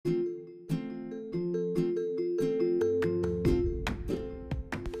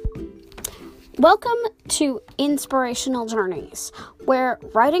Welcome to Inspirational Journeys, where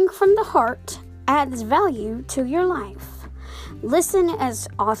writing from the heart adds value to your life. Listen as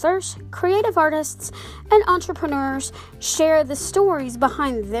authors, creative artists, and entrepreneurs share the stories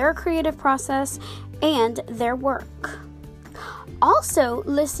behind their creative process and their work. Also,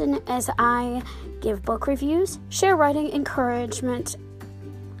 listen as I give book reviews, share writing encouragement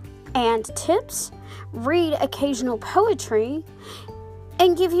and tips, read occasional poetry,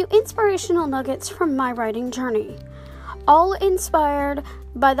 and give you inspirational nuggets from my writing journey, all inspired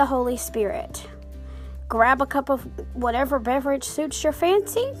by the Holy Spirit. Grab a cup of whatever beverage suits your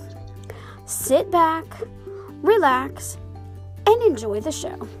fancy, sit back, relax, and enjoy the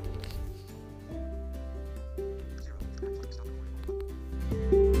show.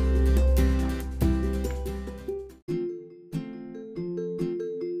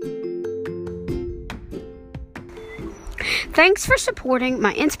 Thanks for supporting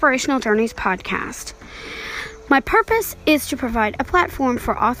my Inspirational Journeys podcast. My purpose is to provide a platform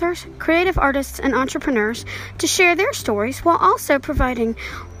for authors, creative artists, and entrepreneurs to share their stories while also providing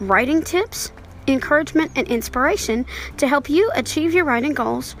writing tips, encouragement, and inspiration to help you achieve your writing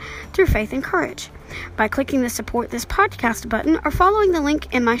goals through faith and courage. By clicking the Support This Podcast button or following the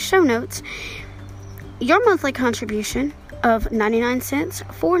link in my show notes, your monthly contribution of 99 cents,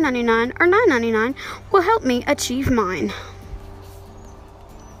 $4.99, or $9.99 will help me achieve mine.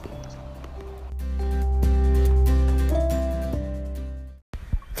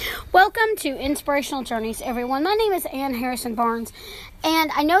 Welcome to Inspirational Journeys, everyone. My name is Ann Harrison Barnes,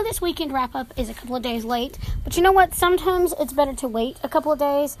 and I know this weekend wrap-up is a couple of days late, but you know what? Sometimes it's better to wait a couple of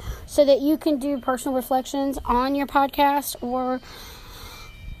days so that you can do personal reflections on your podcast or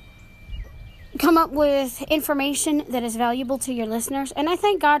come up with information that is valuable to your listeners. And I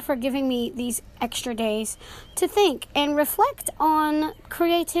thank God for giving me these extra days to think and reflect on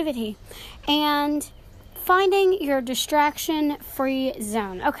creativity and finding your distraction-free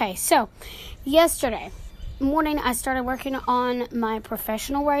zone. Okay, so yesterday morning I started working on my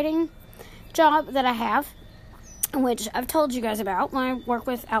professional writing job that I have, which I've told you guys about. I work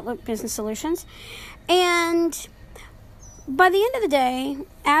with Outlook Business Solutions. And by the end of the day,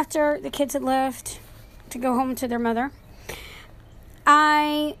 after the kids had left to go home to their mother,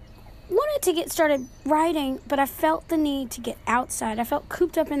 I wanted to get started writing, but I felt the need to get outside. I felt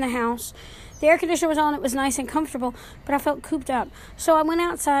cooped up in the house. The air conditioner was on, it was nice and comfortable, but I felt cooped up. So I went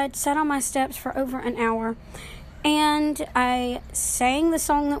outside, sat on my steps for over an hour, and I sang the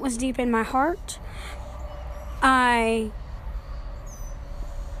song that was deep in my heart. I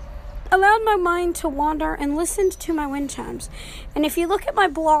allowed my mind to wander and listened to my wind chimes. And if you look at my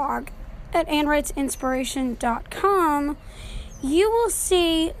blog at AnnWritesInspiration.com, you will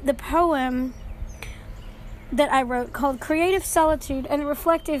see the poem that I wrote called Creative Solitude and the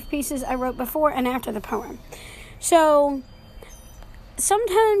reflective pieces I wrote before and after the poem. So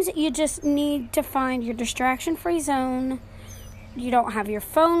sometimes you just need to find your distraction-free zone. You don't have your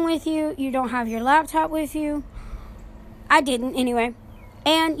phone with you. You don't have your laptop with you. I didn't anyway.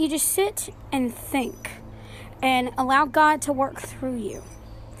 And you just sit and think and allow God to work through you.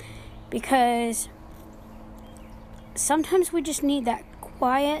 Because sometimes we just need that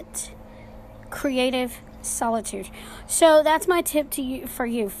quiet, creative solitude. So that's my tip to you for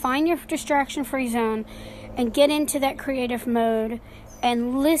you. Find your distraction-free zone and get into that creative mode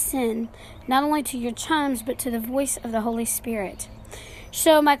and listen not only to your chimes but to the voice of the Holy Spirit.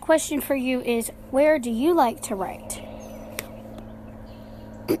 So my question for you is, where do you like to write?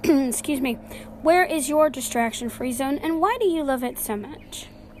 Excuse me. Where is your distraction-free zone and why do you love it so much?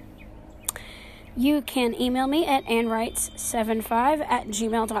 You can email me at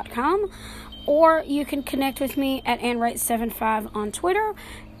annwrites75@gmail.com, or you can connect with me at annwrites75 on Twitter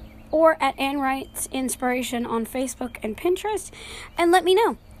or at annwritesinspiration on Facebook and Pinterest, and let me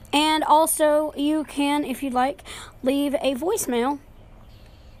know. And also, you can, if you'd like, leave a voicemail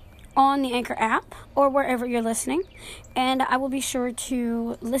on the Anchor app or wherever you're listening, and I will be sure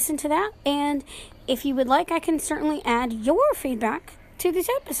to listen to that. And if you would like, I can certainly add your feedback to this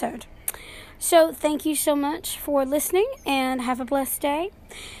episode. So thank you so much for listening, and have a blessed day.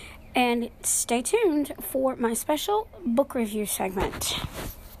 And stay tuned for my special book review segment.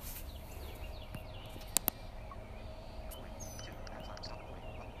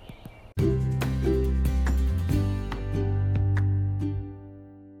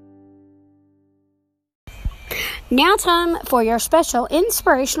 Now time for your special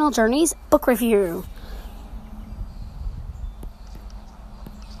Inspirational Journeys book review.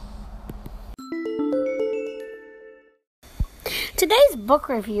 Today's book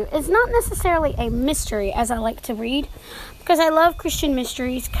review is not necessarily a mystery as I like to read, because I love Christian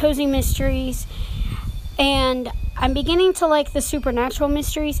mysteries, cozy mysteries, and I'm beginning to like the supernatural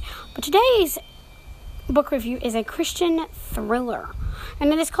mysteries. But today's book review is a Christian thriller,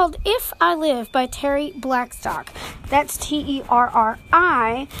 and it is called If I Live by Terry Blackstock. That's TerryBlackstock,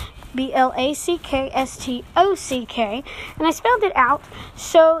 and I spelled it out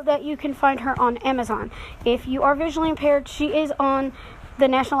so that you can find her on Amazon. If you are visually impaired, she is on the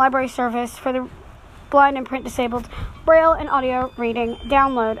National Library Service for the blind and print disabled, Braille and audio reading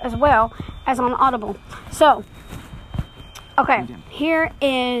download, as well as on Audible. So, okay, here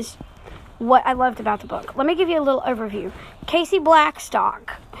is what I loved about the book. Let me give you a little overview. Casey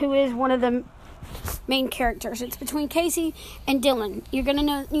Blackstock, who is one of the main characters. It's between Casey and Dylan. You're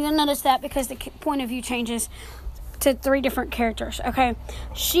gonna notice that because the point of view changes to 3 different characters. Okay,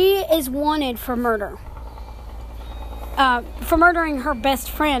 she is wanted for murder, for murdering her best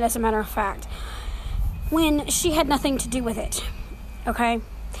friend, as a matter of fact, when she had nothing to do with it. Okay,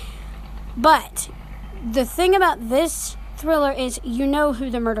 but the thing about this thriller is you know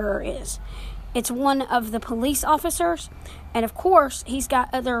who the murderer is. It's one of the police officers, and of course he's got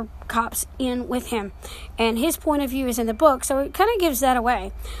other cops in with him, and his point of view is in the book, so it kind of gives that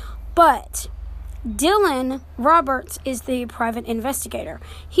away. But Dylan Roberts is the private investigator.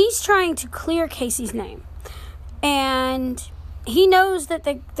 He's trying to clear Casey's name, and he knows that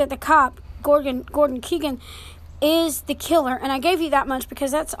the cop Gordon Keegan is the killer, and I gave you that much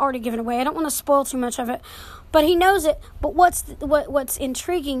because that's already given away. I don't want to spoil too much of it, but he knows it. But what's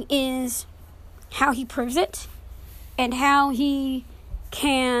intriguing is how he proves it and how he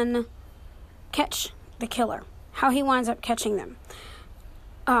can catch the killer, how he winds up catching them,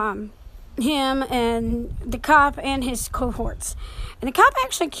 him and the cop and his cohorts. And the cop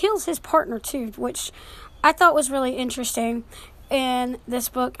actually kills his partner too, which I thought was really interesting in this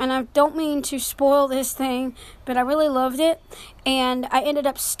book. And I don't mean to spoil this thing, but I really loved it, and I ended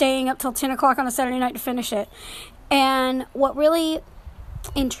up staying up till 10 o'clock on a Saturday night to finish it. And what really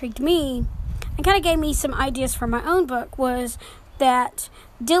intrigued me and kind of gave me some ideas for my own book was that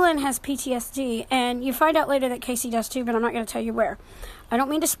Dylan has PTSD, and you find out later that Casey does too, but I'm not going to tell you where. I don't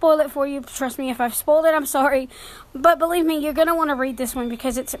mean to spoil it for you. Trust me, if I've spoiled it, I'm sorry. But believe me, you're going to want to read this one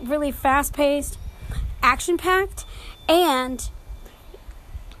because it's really fast-paced, action-packed, and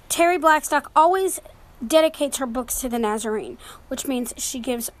Terry Blackstock always dedicates her books to the Nazarene, which means she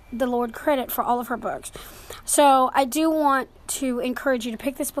gives the Lord credit for all of her books. So I do want to encourage you to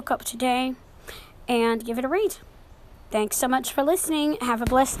pick this book up today and give it a read. Thanks so much for listening. Have a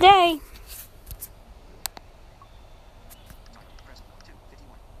blessed day.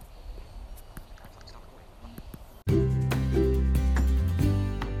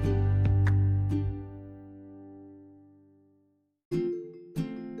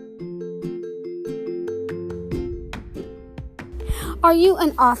 Are you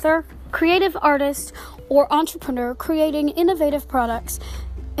an author, creative artist, or entrepreneur creating innovative products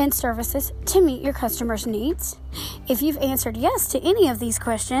and services to meet your customers' needs? If you've answered yes to any of these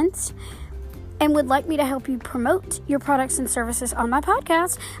questions and would like me to help you promote your products and services on my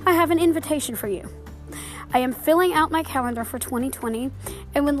podcast, I have an invitation for you. I am filling out my calendar for 2020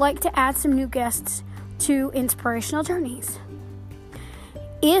 and would like to add some new guests to Inspirational Journeys.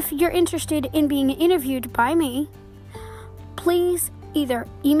 If you're interested in being interviewed by me, please either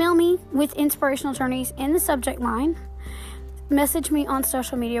email me with Inspirational Journeys in the subject line, message me on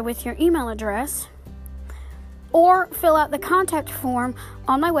social media with your email address, or fill out the contact form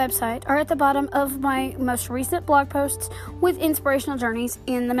on my website or at the bottom of my most recent blog posts with Inspirational Journeys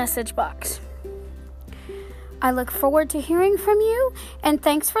in the message box. I look forward to hearing from you, and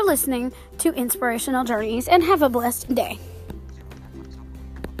thanks for listening to Inspirational Journeys, and have a blessed day.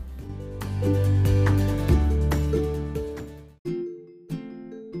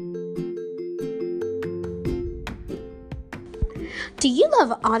 Do you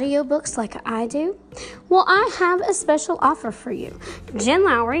love audiobooks like I do? Well, I have a special offer for you. Jen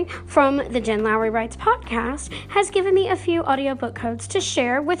Lowry from the Jen Lowry Writes podcast has given me a few audiobook codes to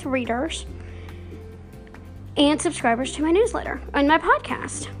share with readers and subscribers to my newsletter and my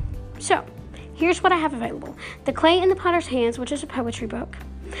podcast. So, here's what I have available. The Clay in the Potter's Hands, which is a poetry book.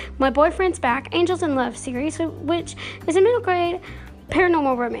 My Boyfriend's Back, Angels in Love series, which is a middle grade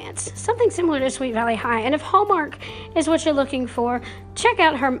paranormal romance, something similar to Sweet Valley High. And if Hallmark is what you're looking for, check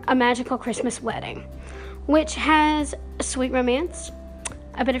out A Magical Christmas Wedding, which has a sweet romance,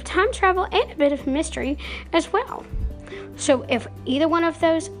 a bit of time travel, and a bit of mystery as well. So if either one of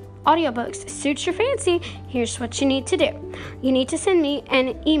those audiobooks suits your fancy, here's what you need to do. You need to send me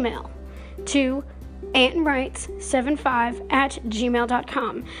an email to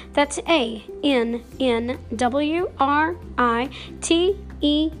AnnWrites75@gmail.com. That's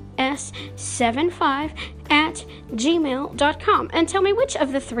ANNWRITES75@gmail.com. And tell me which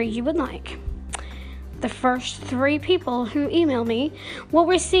of the three you would like. The first 3 people who email me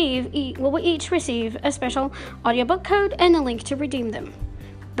will each receive a special audiobook code and a link to redeem them.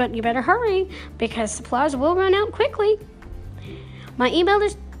 But you better hurry, because supplies will run out quickly. My email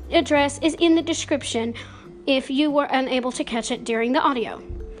address is in the description if you were unable to catch it during the audio.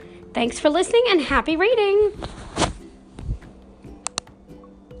 Thanks for listening and happy reading!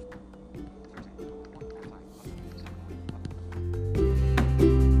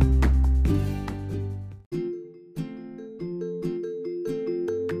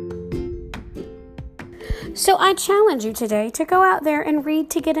 So I challenge you today to go out there and read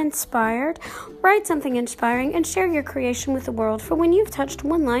to get inspired, write something inspiring, and share your creation with the world. For when you've touched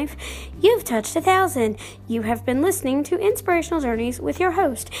one life, you've touched 1,000. You have been listening to Inspirational Journeys with your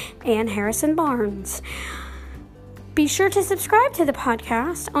host, Ann Harrison Barnes. Be sure to subscribe to the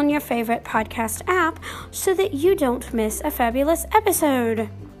podcast on your favorite podcast app so that you don't miss a fabulous episode.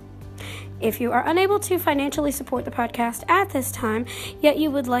 If you are unable to financially support the podcast at this time, yet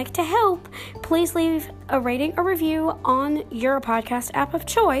you would like to help, please leave a rating or review on your podcast app of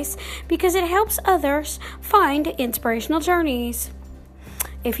choice because it helps others find inspirational journeys.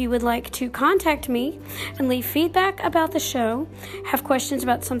 If you would like to contact me and leave feedback about the show, have questions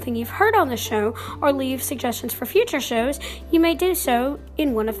about something you've heard on the show, or leave suggestions for future shows, you may do so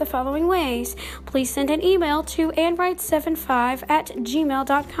in one of the following ways. Please send an email to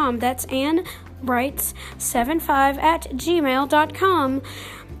AnnWrites75@gmail.com. That's AnnWrites75@gmail.com.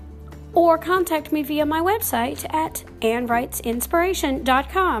 Or contact me via my website at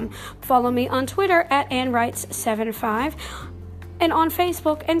AnnWritesInspiration.com. Follow me on Twitter at AnnWrites75. And on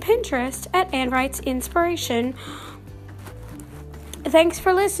Facebook and Pinterest at Ann Writes Inspiration. Thanks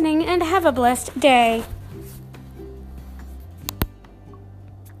for listening and have a blessed day.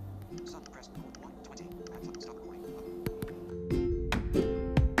 Sun present 1:20.